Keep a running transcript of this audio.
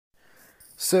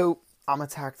So I'm gonna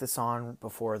tack this on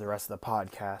before the rest of the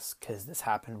podcast because this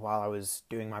happened while I was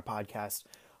doing my podcast.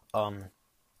 Um,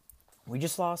 we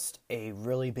just lost a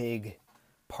really big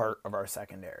part of our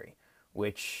secondary,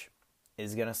 which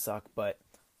is gonna suck, but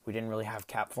we didn't really have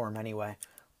cap for him anyway.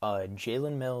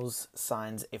 Jalen Mills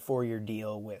signs a 4-year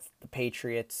deal with the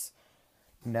Patriots,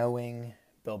 knowing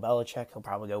Bill Belichick, he'll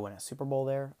probably go win a Super Bowl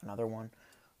there, another one,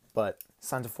 but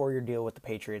signs a 4-year deal with the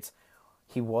Patriots.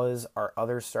 He was our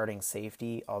other starting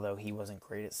safety, although he wasn't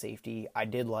great at safety. I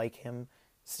did like him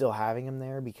still having him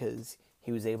there because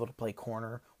he was able to play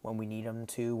corner when we need him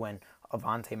to, when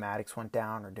Avonte Maddox went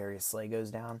down or Darius Slay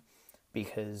goes down,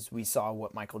 because we saw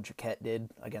what Michael Jacquet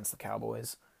did against the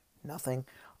Cowboys. Nothing.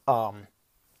 But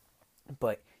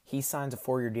he signs a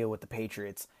 4-year deal with the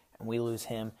Patriots, and we lose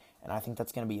him, and I think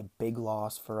that's going to be a big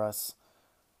loss for us.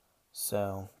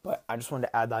 So, but I just wanted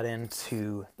to add that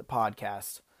into the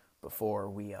podcast before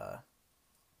we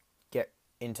get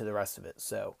into the rest of it.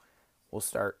 So we'll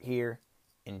start here.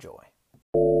 Enjoy.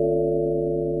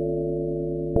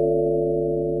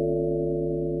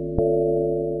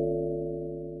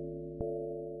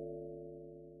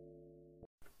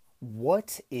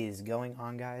 What is going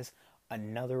on, guys?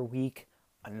 Another week,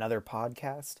 another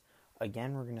podcast.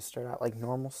 Again, we're going to start out like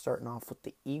normal, starting off with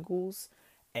the Eagles.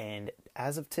 And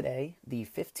as of today, the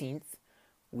 15th,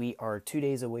 we are 2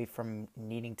 days away from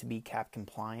needing to be cap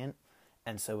compliant.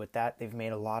 And so with that, they've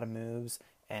made a lot of moves,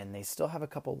 and they still have a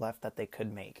couple left that they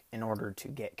could make in order to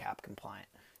get cap compliant.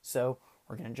 So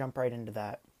we're going to jump right into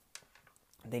that.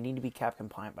 They need to be cap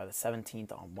compliant by the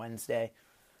 17th on Wednesday.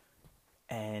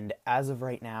 And as of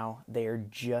right now, they are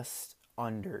just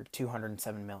under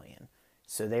 $207 million.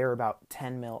 So they are about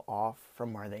 10 mil off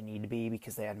from where they need to be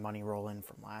because they had money roll in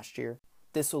from last year.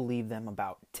 This will leave them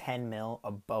about 10 mil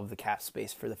above the cap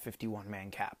space for the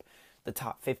 51-man cap. The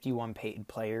top 51 paid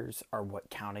players are what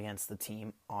count against the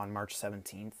team on March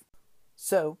 17th.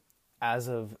 So, as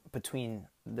of between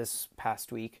this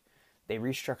past week, they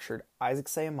restructured Isaac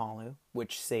Seumalo,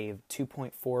 which saved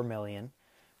 $2.4 million.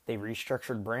 They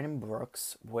restructured Brandon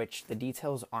Brooks, which the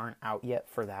details aren't out yet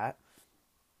for that.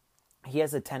 He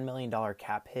has a $10 million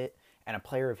cap hit, and a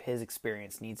player of his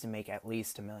experience needs to make at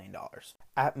least $1 million.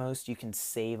 At most, you can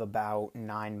save about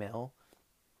 9 mil.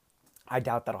 I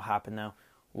doubt that'll happen, though.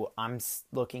 Well, I'm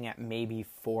looking at maybe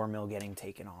 4 mil getting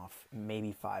taken off,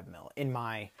 maybe 5 mil.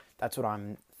 That's what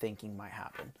I'm thinking might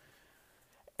happen.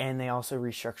 And they also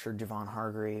restructured Javon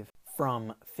Hargrave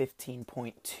from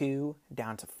 15.2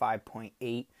 down to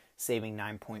 5.8, saving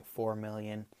 9.4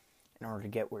 million in order to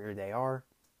get where they are.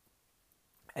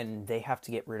 And they have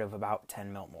to get rid of about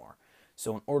 10 mil more.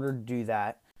 So in order to do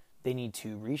that, they need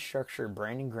to restructure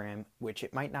Brandon Graham, which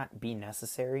it might not be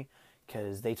necessary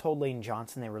because they told Lane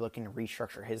Johnson they were looking to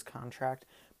restructure his contract,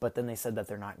 but then they said that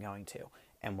they're not going to.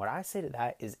 And what I say to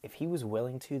that is if he was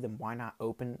willing to, then why not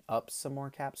open up some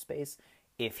more cap space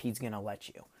if he's going to let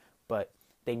you? But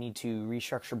they need to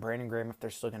restructure Brandon Graham if they're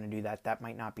still going to do that. That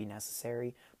might not be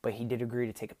necessary, but he did agree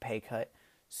to take a pay cut.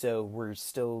 So we're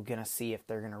still going to see if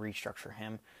they're going to restructure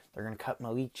him. They're going to cut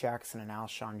Malik Jackson and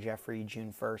Alshon Jeffrey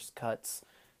June 1st cuts.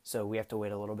 So we have to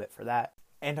wait a little bit for that.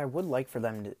 And I would like for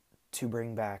them to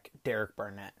bring back Derek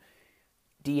Barnett.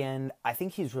 D-end, I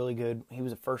think he's really good. He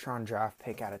was a first-round draft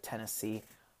pick out of Tennessee.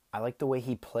 I like the way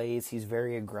he plays. He's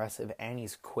very aggressive and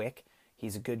he's quick.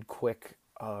 He's a good, quick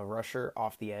rusher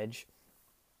off the edge.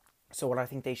 So what I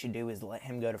think they should do is let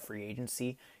him go to free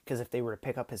agency, because if they were to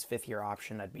pick up his 5th-year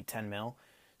option, that'd be 10 mil.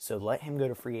 So let him go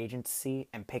to free agency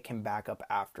and pick him back up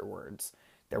afterwards.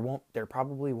 There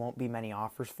probably won't be many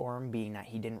offers for him, being that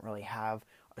he didn't really have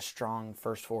a strong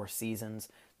first 4 seasons.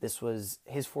 His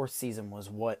 4th season was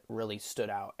what really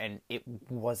stood out, and it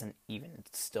wasn't even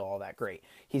still all that great.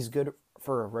 He's good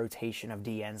for a rotation of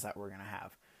DNs that we're going to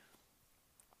have.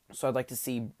 So I'd like to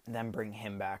see them bring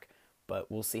him back,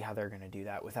 but we'll see how they're going to do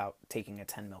that without taking a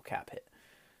 10 mil cap hit.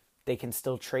 They can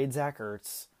still trade Zach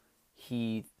Ertz.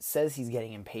 He says he's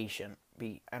getting impatient,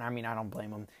 and I don't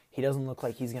blame him. He doesn't look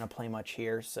like he's going to play much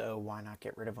here, so why not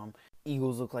get rid of him?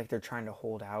 Eagles look like they're trying to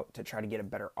hold out to try to get a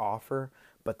better offer,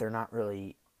 but they're not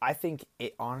really. I think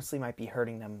it honestly might be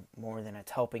hurting them more than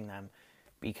it's helping them,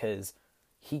 because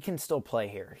he can still play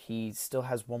here. He still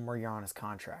has 1 more year on his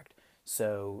contract.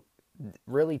 So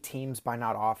really, teams by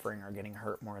not offering are getting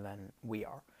hurt more than we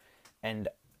are. And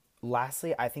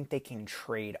lastly, I think they can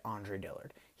trade Andre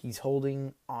Dillard. He's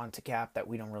holding on to cap that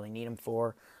we don't really need him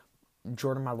for.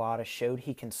 Jordan Mailata showed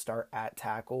he can start at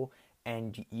tackle,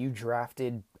 and you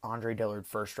drafted Andre Dillard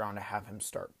 1st round to have him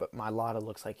start. But Mailata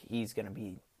looks like he's going to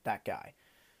be that guy.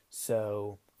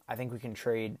 So I think we can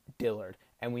trade Dillard,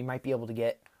 and we might be able to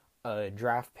get a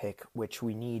draft pick, which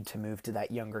we need to move to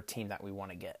that younger team that we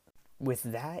want to get. With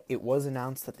that, it was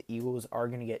announced that the Eagles are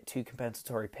going to get 2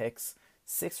 compensatory picks,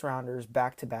 6-rounders,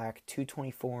 back-to-back,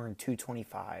 224 and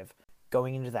 225.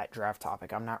 Going into that draft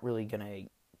topic, I'm not really going to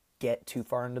get too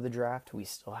far into the draft. We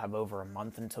still have over a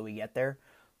month until we get there.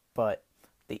 But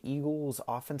the Eagles'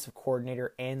 offensive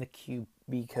coordinator and the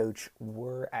QB coach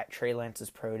were at Trey Lance's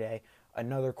pro day,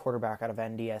 another quarterback out of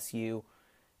NDSU,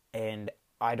 and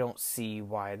I don't see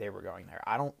why they were going there.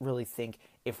 I don't really think,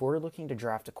 if we're looking to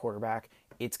draft a quarterback,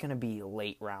 it's going to be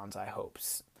late rounds, I hope.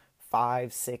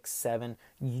 5, 6, 7.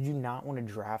 You do not want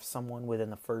to draft someone within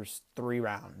the first 3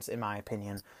 rounds, in my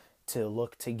opinion, to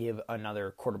look to give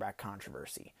another quarterback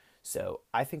controversy. So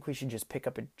I think we should just pick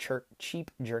up a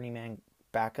cheap journeyman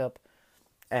backup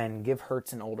and give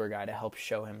Hurts an older guy to help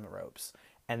show him the ropes.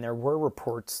 And there were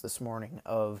reports this morning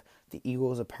of the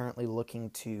Eagles apparently looking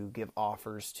to give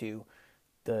offers to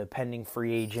the pending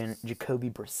free agent Jacoby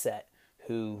Brissett,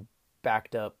 who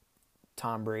backed up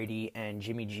Tom Brady and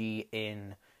Jimmy G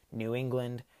in New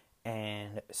England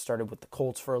and started with the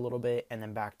Colts for a little bit and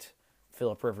then backed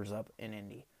Phillip Rivers up in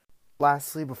Indy.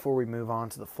 Lastly, before we move on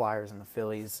to the Flyers and the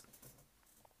Phillies,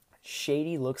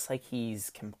 Shady looks like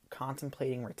he's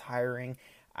contemplating retiring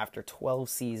after 12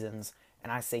 seasons,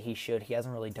 and I say he should. He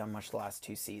hasn't really done much the last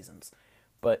 2 seasons.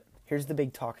 But here's the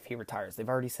big talk if he retires. They've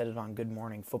already said it on Good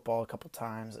Morning Football a couple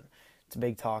times, and it's a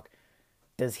big talk.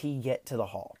 Does he get to the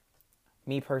Hall?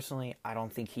 Me personally, I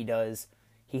don't think he does.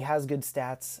 He has good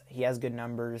stats. He has good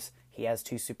numbers. He has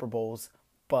 2 Super Bowls.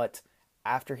 But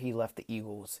after he left the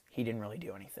Eagles, he didn't really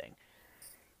do anything.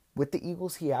 With the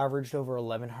Eagles, he averaged over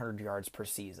 1,100 yards per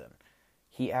season.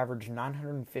 He averaged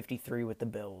 953 with the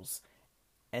Bills.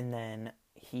 And then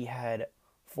he had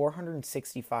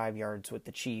 465 yards with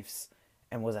the Chiefs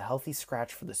and was a healthy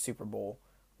scratch for the Super Bowl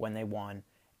when they won.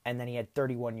 And then he had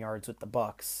 31 yards with the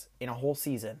Bucs in a whole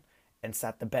season and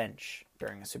sat the bench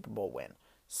during a Super Bowl win.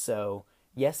 So,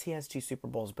 yes, he has 2 Super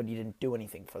Bowls, but he didn't do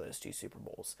anything for those 2 Super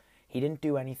Bowls. He didn't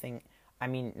do anything. I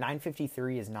mean,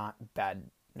 953 is not bad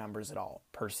numbers at all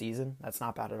per season. That's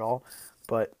not bad at all.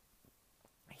 But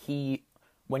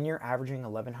when you're averaging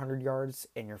 1,100 yards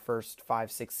in your first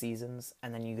 5-6 seasons,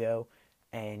 and then you go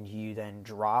and you then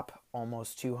drop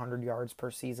almost 200 yards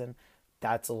per season,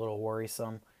 that's a little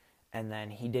worrisome. And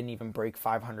then he didn't even break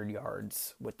 500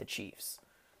 yards with the Chiefs.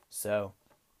 So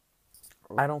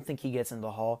I don't think he gets into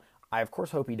the Hall. I, of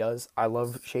course, hope he does. I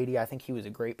love Shady. I think he was a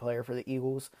great player for the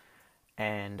Eagles,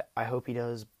 and I hope he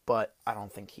does, but I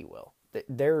don't think he will.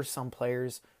 There are some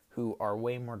players who are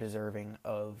way more deserving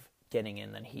of getting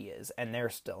in than he is, and they're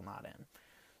still not in.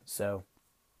 So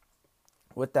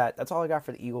with that, that's all I got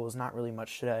for the Eagles. Not really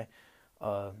much today.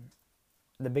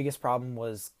 The biggest problem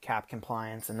was cap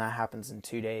compliance, and that happens in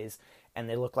 2 days, and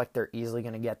they look like they're easily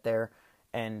going to get there,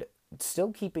 and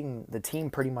still keeping the team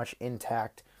pretty much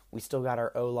intact. We still got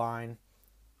our O-line.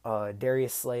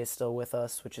 Darius Slay is still with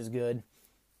us, which is good.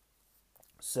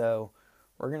 So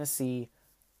we're going to see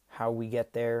how we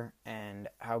get there and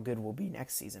how good we'll be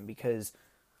next season, because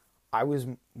I was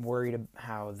worried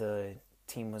how the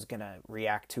team was going to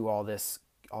react to all these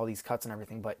cuts and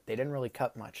everything, but they didn't really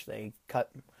cut much. They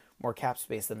cut more cap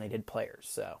space than they did players.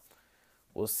 So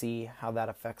we'll see how that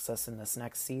affects us in this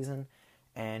next season.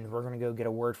 And we're going to go get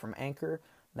a word from Anchor.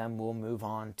 Then we'll move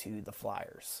on to the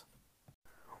Flyers.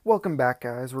 Welcome back,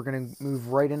 guys. We're going to move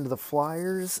right into the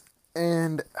Flyers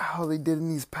and how they did in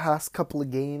these past couple of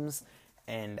games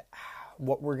and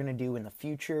what we're going to do in the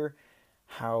future,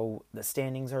 how the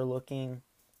standings are looking,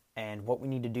 and what we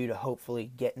need to do to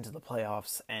hopefully get into the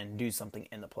playoffs and do something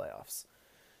in the playoffs.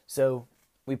 So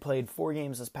we played 4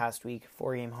 games this past week,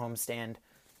 4-game homestand.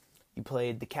 You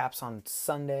played the Caps on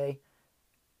Sunday,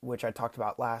 which I talked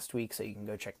about last week, so you can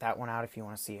go check that one out if you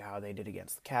want to see how they did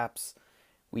against the Caps.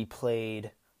 We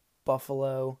played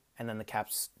Buffalo, and then the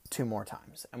Caps 2 more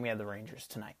times, and we had the Rangers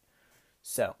tonight.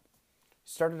 So,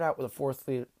 started out with a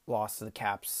 4th loss to the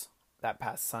Caps that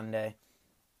past Sunday,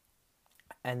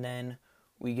 and then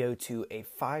we go to a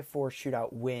 5-4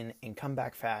 shootout win in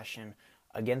comeback fashion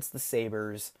against the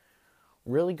Sabres.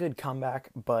 Really good comeback,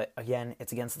 but again,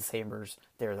 it's against the Sabres.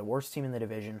 They're the worst team in the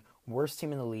division, worst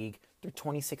team in the league. Through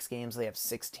 26 games, they have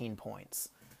 16 points.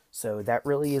 So that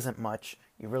really isn't much.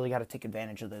 You really got to take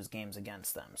advantage of those games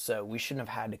against them. So we shouldn't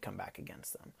have had to come back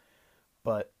against them.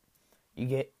 But you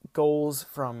get goals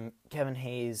from Kevin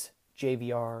Hayes,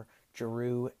 JVR,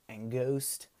 Giroux, and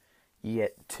Ghost. You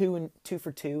get 2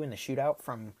 for 2 in the shootout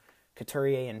from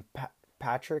Couturier and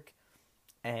Patrick.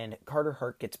 And Carter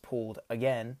Hart gets pulled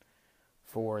again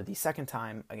for the second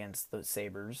time against the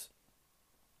Sabres.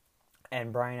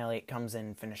 And Brian Elliott comes in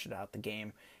and finishes out the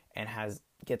game. and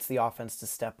gets the offense to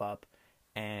step up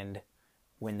and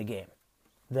win the game.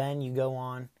 Then you go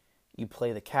on, you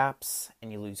play the Caps,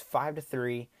 and you lose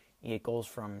 5-3. You get goals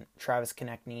from Travis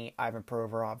Konechny, Ivan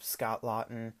Provorov, Scott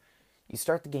Laughton. You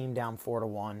start the game down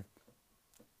 4-1,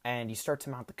 and you start to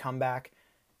mount the comeback,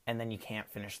 and then you can't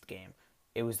finish the game.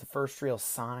 It was the first real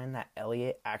sign that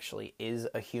Elliott actually is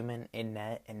a human in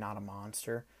net and not a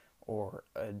monster or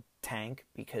a tank,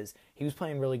 because he was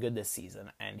playing really good this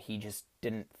season, and he just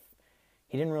didn't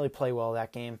really play well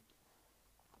that game.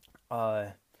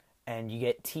 And you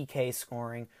get TK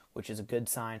scoring, which is a good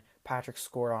sign. Patrick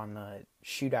scored on the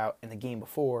shootout in the game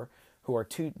before, who are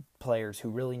two players who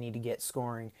really need to get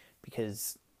scoring,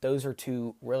 because those are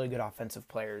two really good offensive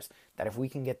players that if we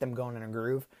can get them going in a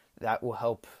groove, that will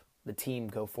help the team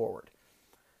go forward.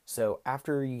 So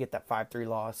after you get that 5-3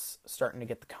 loss, starting to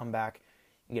get the comeback,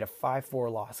 you get a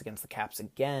 5-4 loss against the Caps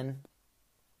again.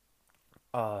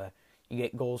 You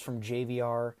get goals from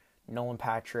JVR, Nolan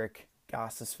Patrick,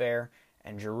 Gostisbehere,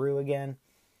 and Giroux again.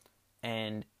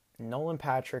 And Nolan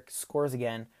Patrick scores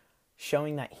again,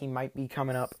 showing that he might be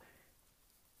coming up,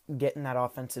 getting that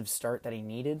offensive start that he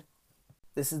needed.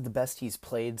 This is the best he's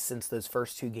played since those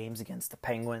first two games against the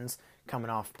Penguins, coming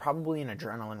off probably an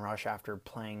adrenaline rush after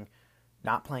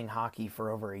not playing hockey for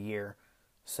over a year.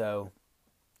 So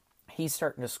he's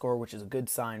starting to score, which is a good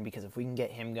sign, because if we can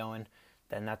get him going,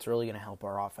 then that's really going to help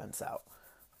our offense out.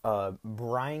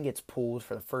 Brian gets pulled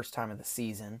for the first time of the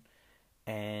season,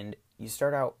 and you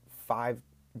start out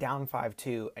down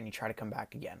 5-2, and you try to come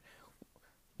back again.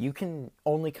 You can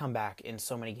only come back in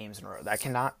so many games in a row.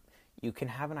 You can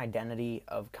have an identity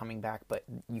of coming back, but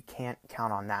you can't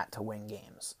count on that to win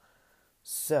games.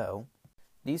 So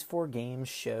these 4 games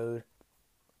showed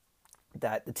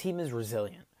that the team is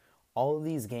resilient. All of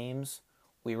these games,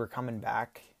 we were coming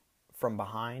back from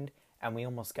behind, and we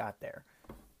almost got there.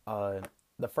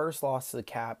 The first loss to the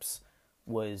Caps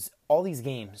was, all these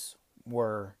games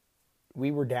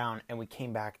we were down, and we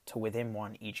came back to within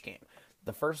 1 each game.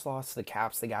 The first loss to the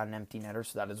Caps, they got an empty netter,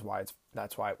 so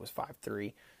that's why it was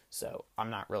 5-3. So I'm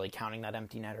not really counting that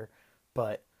empty netter.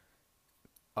 But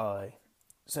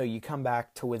so you come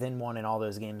back to within 1 in all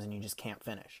those games, and you just can't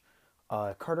finish.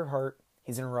 Carter Hart,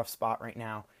 he's in a rough spot right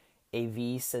now.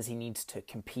 AV says he needs to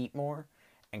compete more,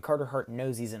 and Carter Hart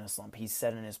knows he's in a slump. He's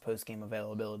said in his post-game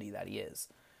availability that he is.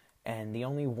 And the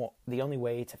only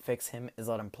way to fix him is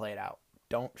let him play it out.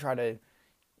 Don't try to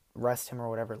rest him or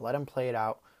whatever. Let him play it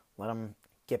out. Let him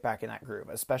get back in that groove,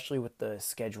 especially with the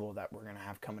schedule that we're going to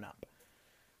have coming up.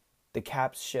 The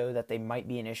Caps show that they might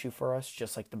be an issue for us,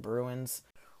 just like the Bruins.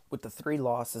 With the 3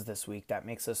 losses this week, that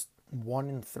makes us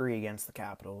 1-3 against the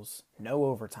Capitals. No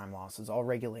overtime losses, all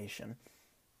regulation.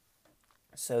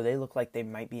 So they look like they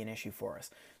might be an issue for us.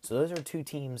 So those are 2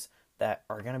 teams that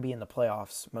are going to be in the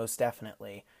playoffs, most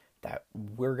definitely, that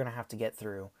we're going to have to get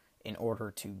through in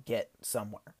order to get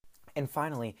somewhere. And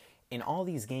finally, in all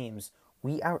these games,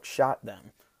 we outshot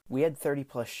them. We had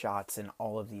 30-plus shots in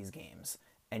all of these games,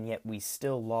 and yet we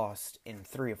still lost in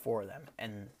 3 or 4 of them.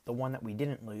 And the one that we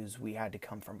didn't lose, we had to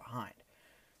come from behind.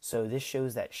 So this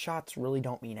shows that shots really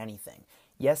don't mean anything.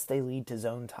 Yes, they lead to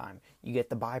zone time. You get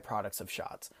the byproducts of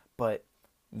shots, but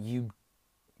you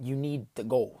need the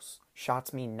goals.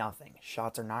 Shots mean nothing.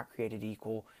 Shots are not created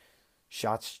equal.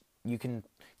 Shots, you can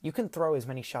throw as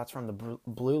many shots from the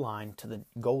blue line to the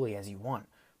goalie as you want,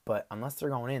 but unless they're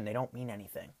going in, they don't mean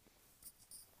anything.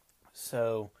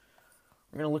 So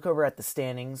we're going to look over at the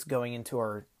standings going into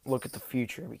our look at the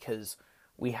future, because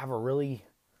we have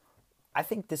I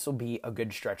think this will be a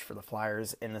good stretch for the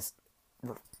Flyers in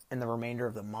the remainder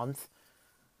of the month,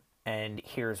 and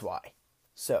here's why.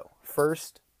 So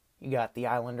first, you got the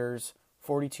Islanders,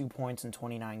 42 points in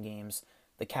 29 games.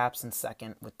 The Caps in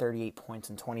second with 38 points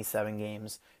in 27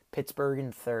 games. Pittsburgh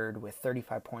in third with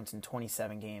 35 points in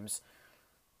 27 games.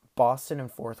 Boston in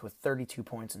fourth with 32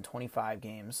 points in 25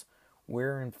 games.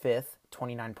 We're in fifth,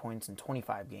 29 points in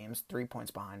 25 games, 3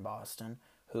 points behind Boston,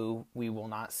 who we will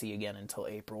not see again until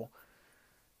April.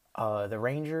 The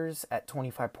Rangers at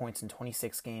 25 points in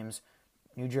 26 games.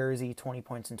 New Jersey, 20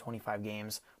 points in 25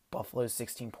 games. Buffalo,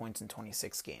 16 points in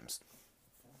 26 games.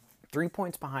 3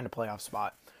 points behind a playoff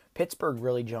spot. Pittsburgh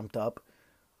really jumped up.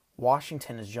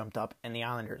 Washington has jumped up, and the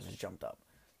Islanders has jumped up.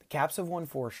 The Caps have won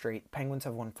 4 straight. Penguins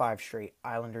have won 5 straight.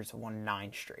 Islanders have won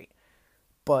 9 straight.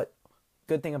 But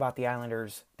good thing about the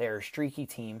Islanders, they're a streaky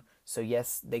team. So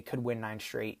yes, they could win 9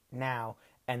 straight now,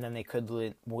 and then they could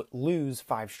lose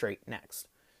 5 straight next.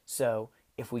 So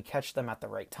if we catch them at the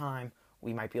right time,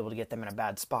 we might be able to get them in a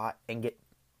bad spot and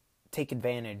take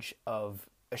advantage of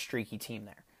a streaky team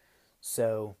there.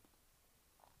 So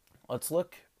let's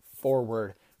look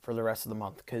forward for the rest of the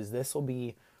month, because this will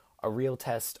be a real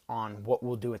test on what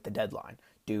we'll do at the deadline.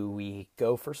 Do we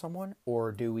go for someone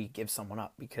or do we give someone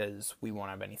up because we won't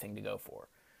have anything to go for?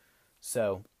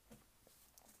 So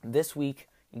this week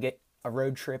you get a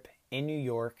road trip in New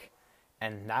York,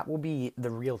 and that will be the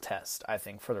real test, I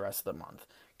think, for the rest of the month,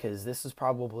 because this is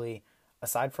probably,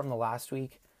 aside from the last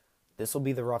week, this will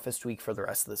be the roughest week for the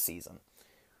rest of the season.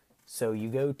 So you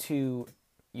go to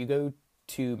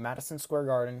Madison Square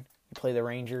Garden, you play the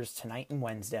Rangers tonight and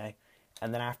Wednesday,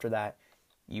 and then after that,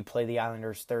 you play the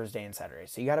Islanders Thursday and Saturday.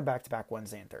 So you got a back-to-back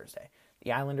Wednesday and Thursday.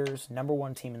 The Islanders, number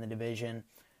one team in the division,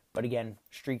 but again,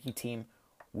 streaky team.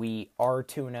 We are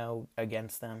 2-0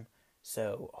 against them,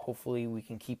 so hopefully we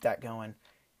can keep that going.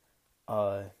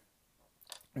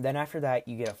 Then after that,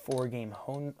 you get a 4-game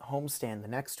homestand the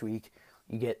next week.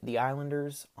 You get the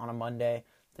Islanders on a Monday,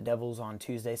 the Devils on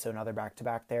Tuesday, so another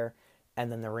back-to-back there, and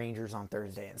then the Rangers on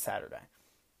Thursday and Saturday.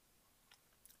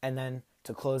 And then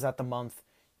to close out the month,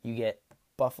 you get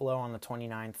Buffalo on the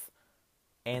 29th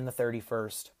and the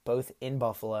 31st, both in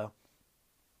Buffalo.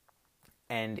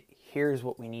 And here's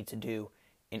what we need to do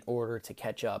in order to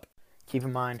catch up. Keep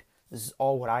in mind, this is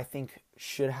all what I think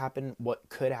should happen, what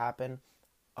could happen.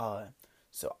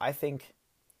 So I think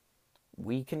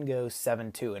we can go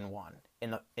 7-2-1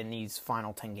 in these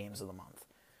final 10 games of the month.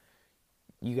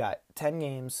 You got 10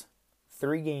 games,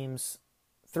 3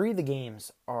 of the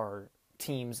games are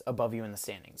teams above you in the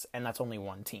standings, and that's only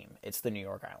one team. It's the New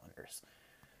York Islanders.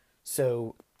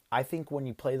 So I think when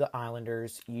you play the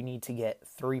Islanders, you need to get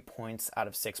 3 points out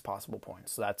of 6 possible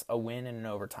points. So that's a win and an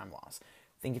overtime loss.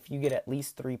 I think if you get at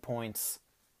least 3 points,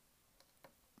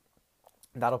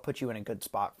 that'll put you in a good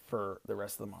spot for the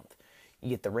rest of the month. You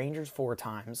get the Rangers 4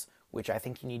 times, which I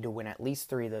think you need to win at least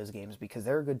 3 of those games because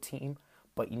they're a good team,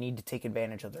 but you need to take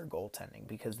advantage of their goaltending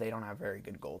because they don't have very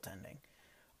good goaltending.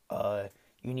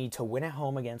 You need to win at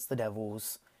home against the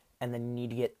Devils, and then you need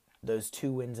to get those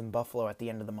 2 wins in Buffalo at the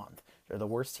end of the month. They're the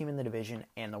worst team in the division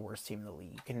and the worst team in the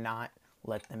league. You cannot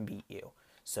let them beat you.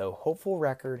 So hopeful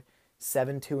record,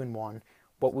 7-2-1.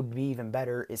 What would be even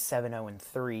better is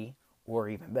 7-0-3, or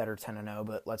even better, 10-0,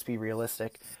 but let's be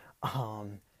realistic.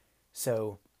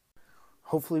 So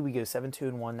hopefully we go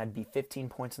 7-2-1. That'd be 15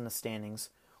 points in the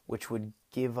standings, which would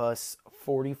give us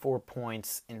 44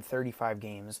 points in 35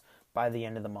 games by the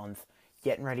end of the month,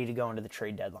 getting ready to go into the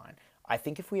trade deadline. I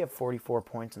think if we have 44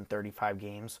 points in 35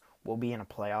 games, we'll be in a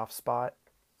playoff spot.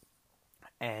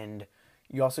 And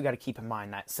you also got to keep in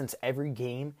mind that since every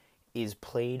game is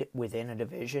played within a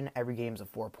division, every game's a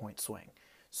 4-point swing.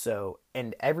 So,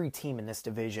 and every team in this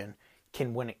division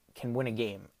can win a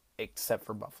game, except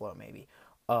for Buffalo maybe.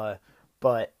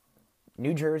 But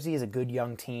New Jersey is a good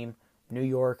young team. New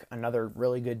York, another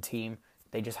really good team.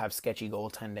 They just have sketchy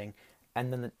goaltending.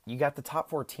 And then you got the top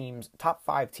 5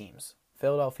 teams,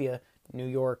 Philadelphia, New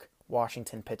York,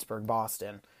 Washington, Pittsburgh,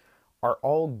 Boston, are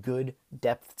all good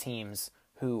depth teams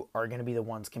who are going to be the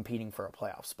ones competing for a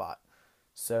playoff spot.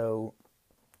 So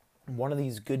one of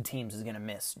these good teams is going to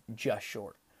miss just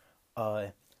short.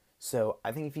 So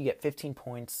I think if you get 15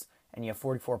 points and you have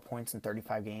 44 points in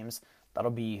 35 games,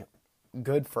 that'll be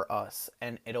good for us,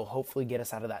 and it'll hopefully get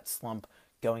us out of that slump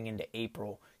going into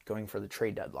April, going for the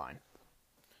trade deadline.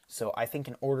 So I think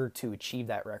in order to achieve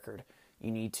that record, you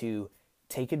need to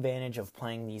take advantage of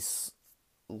playing these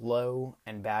low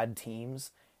and bad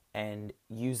teams and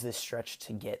use this stretch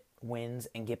to get wins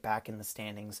and get back in the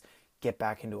standings, get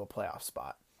back into a playoff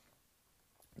spot.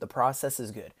 The process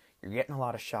is good. You're getting a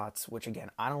lot of shots, which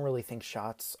again, I don't really think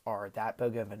shots are that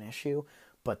big of an issue,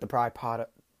 but the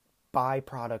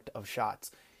byproduct of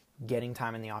shots, getting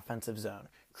time in the offensive zone,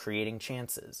 creating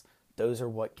chances, those are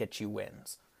what get you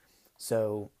wins.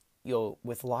 So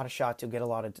with a lot of shots, you'll get a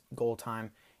lot of goal time,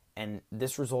 and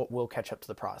this result will catch up to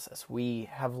the process. We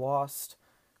have lost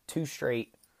 2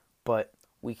 straight, but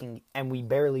we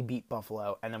barely beat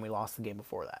Buffalo, and then we lost the game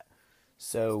before that.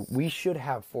 So we should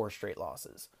have 4 straight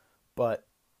losses, but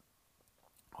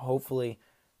hopefully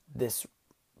this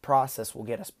process will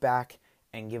get us back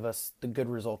and give us the good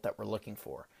result that we're looking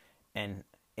for. And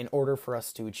in order for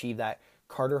us to achieve that,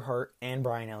 Carter Hart and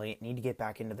Brian Elliott need to get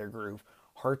back into their groove.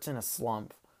 Hart's in a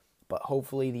slump, but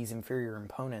hopefully these inferior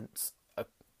opponents,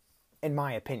 in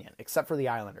my opinion, except for the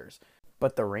Islanders,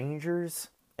 but the Rangers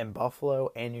and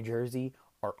Buffalo and New Jersey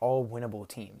are all winnable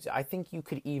teams. I think you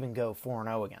could even go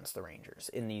 4-0 against the Rangers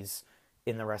in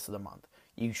the rest of the month.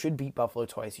 You should beat Buffalo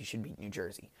twice. You should beat New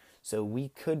Jersey. So we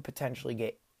could potentially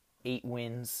get 8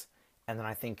 wins, and then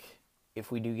I think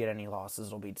if we do get any losses,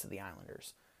 it'll be to the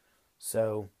Islanders.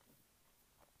 So,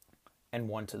 and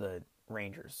 1 to the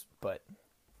Rangers, but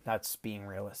that's being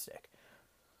realistic.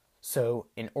 So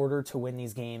in order to win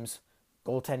these games,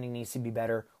 Goaltending needs to be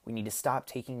better. We need to stop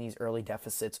taking these early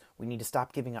deficits. We need to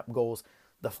stop giving up goals.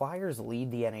 The Flyers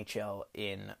lead the NHL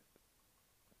in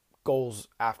goals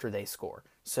after they score.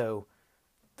 So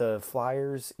the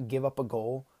Flyers give up a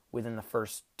goal within the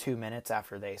first 2 minutes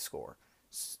after they score.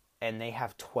 And they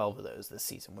have 12 of those this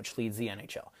season, which leads the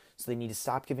NHL. So they need to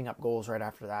stop giving up goals right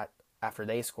after that, after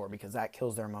they score, because that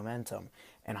kills their momentum.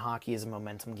 And hockey is a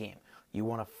momentum game. You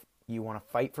want to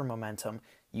fight for momentum.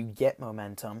 You get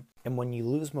momentum. And when you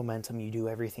lose momentum, you do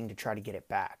everything to try to get it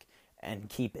back and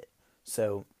keep it.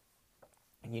 So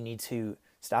you need to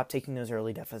stop taking those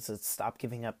early deficits, stop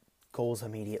giving up goals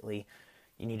immediately.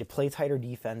 You need to play tighter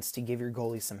defense to give your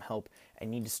goalie some help,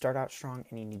 and you need to start out strong,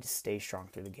 and you need to stay strong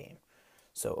through the game.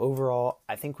 So overall,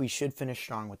 I think we should finish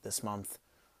strong with this month,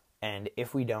 and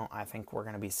if we don't, I think we're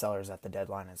going to be sellers at the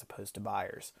deadline as opposed to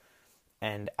buyers.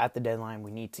 And at the deadline,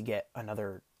 we need to get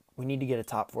a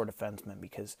top 4 defenseman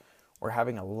because we're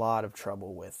having a lot of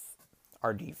trouble with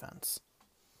our defense.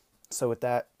 So with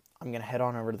that, I'm going to head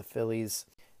on over to the Phillies,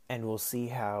 and we'll see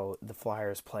how the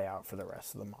Flyers play out for the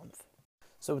rest of the month.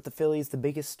 So with the Phillies, the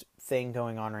biggest thing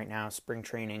going on right now is spring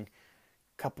training,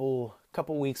 couple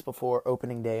weeks before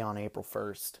opening day on April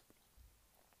 1st.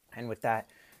 And with that,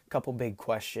 couple big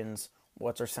questions.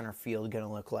 What's our center field going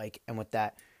to look like? And with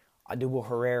that, Odubel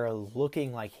Herrera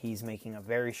looking like he's making a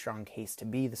very strong case to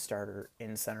be the starter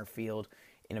in center field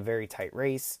in a very tight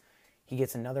race. He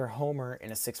gets another homer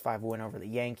in a 6-5 win over the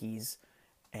Yankees,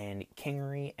 and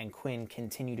Kingery and Quinn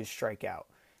continue to strike out.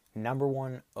 Number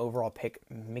 1 overall pick,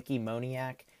 Mickey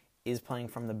Moniak, is playing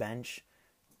from the bench,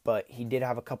 but he did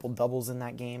have a couple doubles in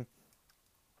that game,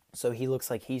 so he looks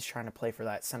like he's trying to play for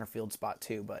that center field spot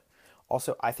too. But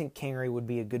also, I think Kingery would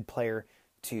be a good player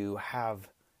to have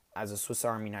as a Swiss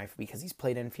Army knife because he's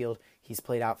played infield, he's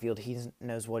played outfield, he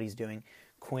knows what he's doing.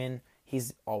 Quinn,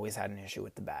 he's always had an issue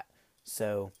with the bat.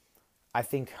 So I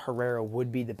think Herrera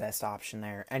would be the best option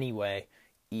there anyway,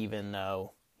 even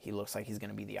though he looks like he's going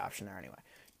to be the option there anyway.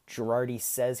 Girardi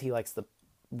says he likes the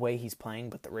way he's playing,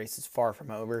 but the race is far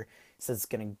from over. He says it's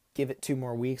going to give it 2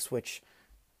 more weeks, which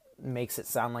makes it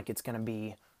sound like it's going to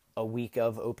be a week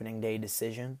of opening day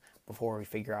decision before we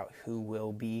figure out who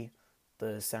will be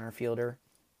the center fielder.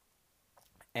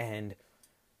 And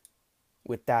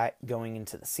with that, going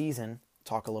into the season,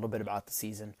 talk a little bit about the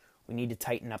season, we need to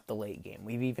tighten up the late game.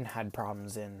 We've even had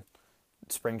problems in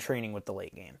spring training with the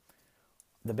late game.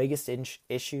 The biggest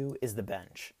issue is the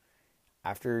bench.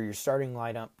 After your starting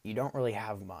lineup, you don't really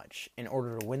have much. In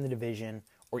order to win the division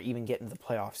or even get into the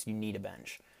playoffs, you need a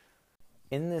bench.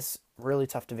 In this really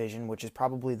tough division, which is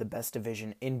probably the best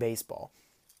division in baseball,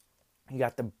 you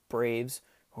got the Braves,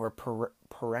 who are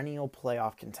perennial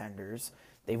playoff contenders.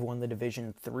 They've won the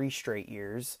division 3 straight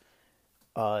years.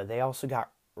 They also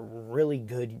got really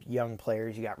good young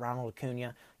players. You got Ronald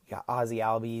Acuna, you got Ozzie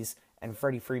Albies, and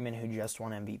Freddie Freeman, who just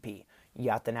won MVP. You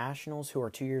got the Nationals, who are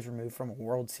 2 years removed from a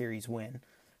World Series win,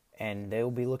 and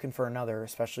they'll be looking for another,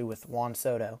 especially with Juan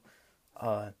Soto.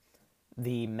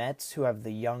 The Mets, who have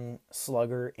the young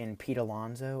slugger in Pete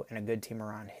Alonso and a good team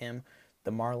around him.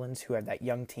 The Marlins, who have that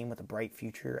young team with a bright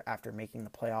future after making the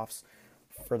playoffs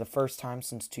for the first time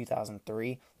since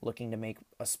 2003, looking to make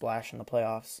a splash in the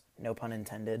playoffs, no pun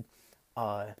intended.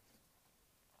 And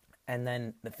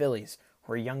then the Phillies,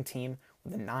 who are a young team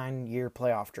with a 9-year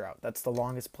playoff drought. That's the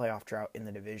longest playoff drought in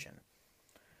the division.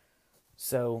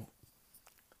 So,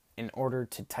 in order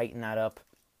to tighten that up,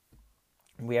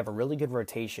 we have a really good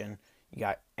rotation. You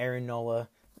got Aaron Nola,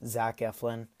 Zach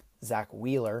Eflin, Zach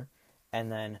Wheeler,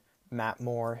 and then Matt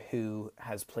Moore, who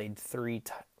has played 3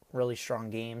 really strong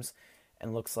games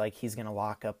and looks like he's going to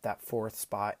lock up that 4th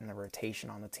spot in the rotation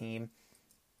on the team.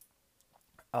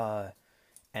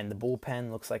 And the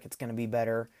bullpen looks like it's going to be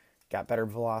better. Got better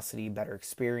velocity, better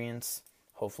experience.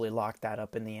 Hopefully lock that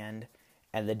up in the end.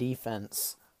 And the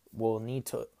defense will need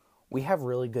to... We have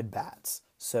really good bats.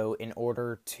 So in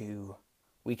order to...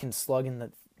 We can slug in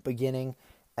the beginning,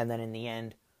 and then in the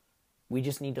end, we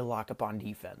just need to lock up on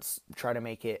defense. Try to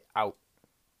make it out.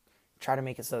 Try to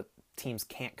make it so teams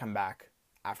can't come back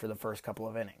after the first couple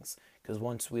of innings. Because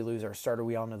once we lose our starter,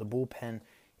 we all know the bullpen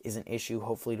is an issue.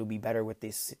 Hopefully it'll be better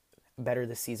this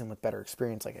season with better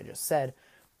experience, like I just said.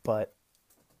 But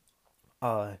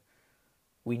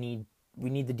we need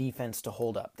the defense to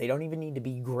hold up. They don't even need to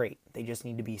be great. They just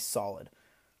need to be solid.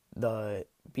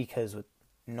 Because with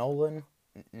Nola,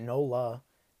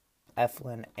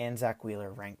 Eflin, and Zach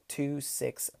Wheeler ranked 2,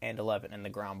 6, and 11 in the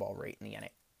ground ball rate in the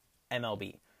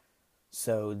MLB.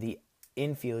 So the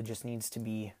infield just needs to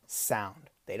be sound.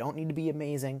 They don't need to be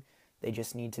amazing. They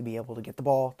just need to be able to get the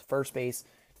ball to first base,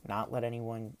 not let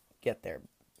anyone get there.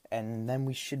 And then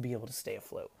we should be able to stay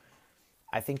afloat.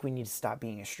 I think we need to stop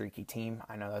being a streaky team.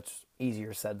 I know that's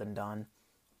easier said than done,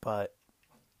 but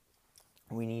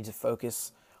we need to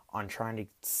focus on trying to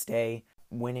stay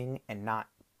winning and not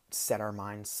set our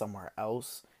minds somewhere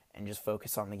else and just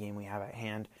focus on the game we have at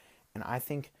hand. And I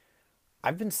think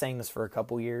I've been saying this for a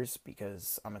couple years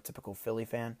because I'm a typical Philly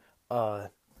fan.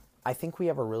 I think we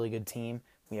have a really good team.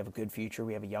 We have a good future.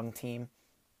 We have a young team,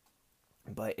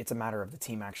 but it's a matter of the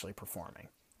team actually performing,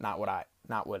 not what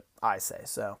I say.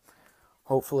 So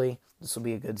hopefully this will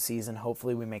be a good season.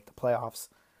 Hopefully we make the playoffs,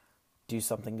 do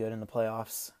something good in the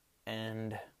playoffs,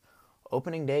 and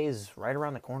opening day is right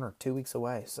around the corner, 2 weeks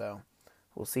away. So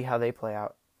we'll see how they play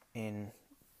out in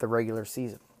the regular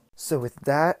season. So with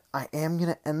that, I am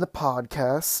going to end the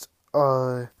podcast.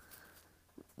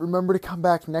 Remember to come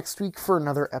back next week for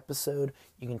another episode.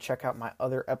 You can check out my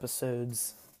other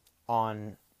episodes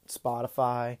on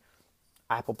Spotify,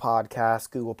 Apple Podcasts,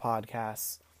 Google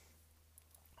Podcasts.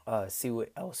 See what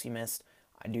else you missed.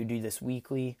 I do this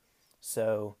weekly,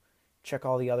 so check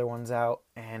all the other ones out,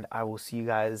 and I will see you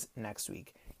guys next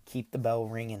week. Keep the bell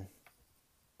ringing.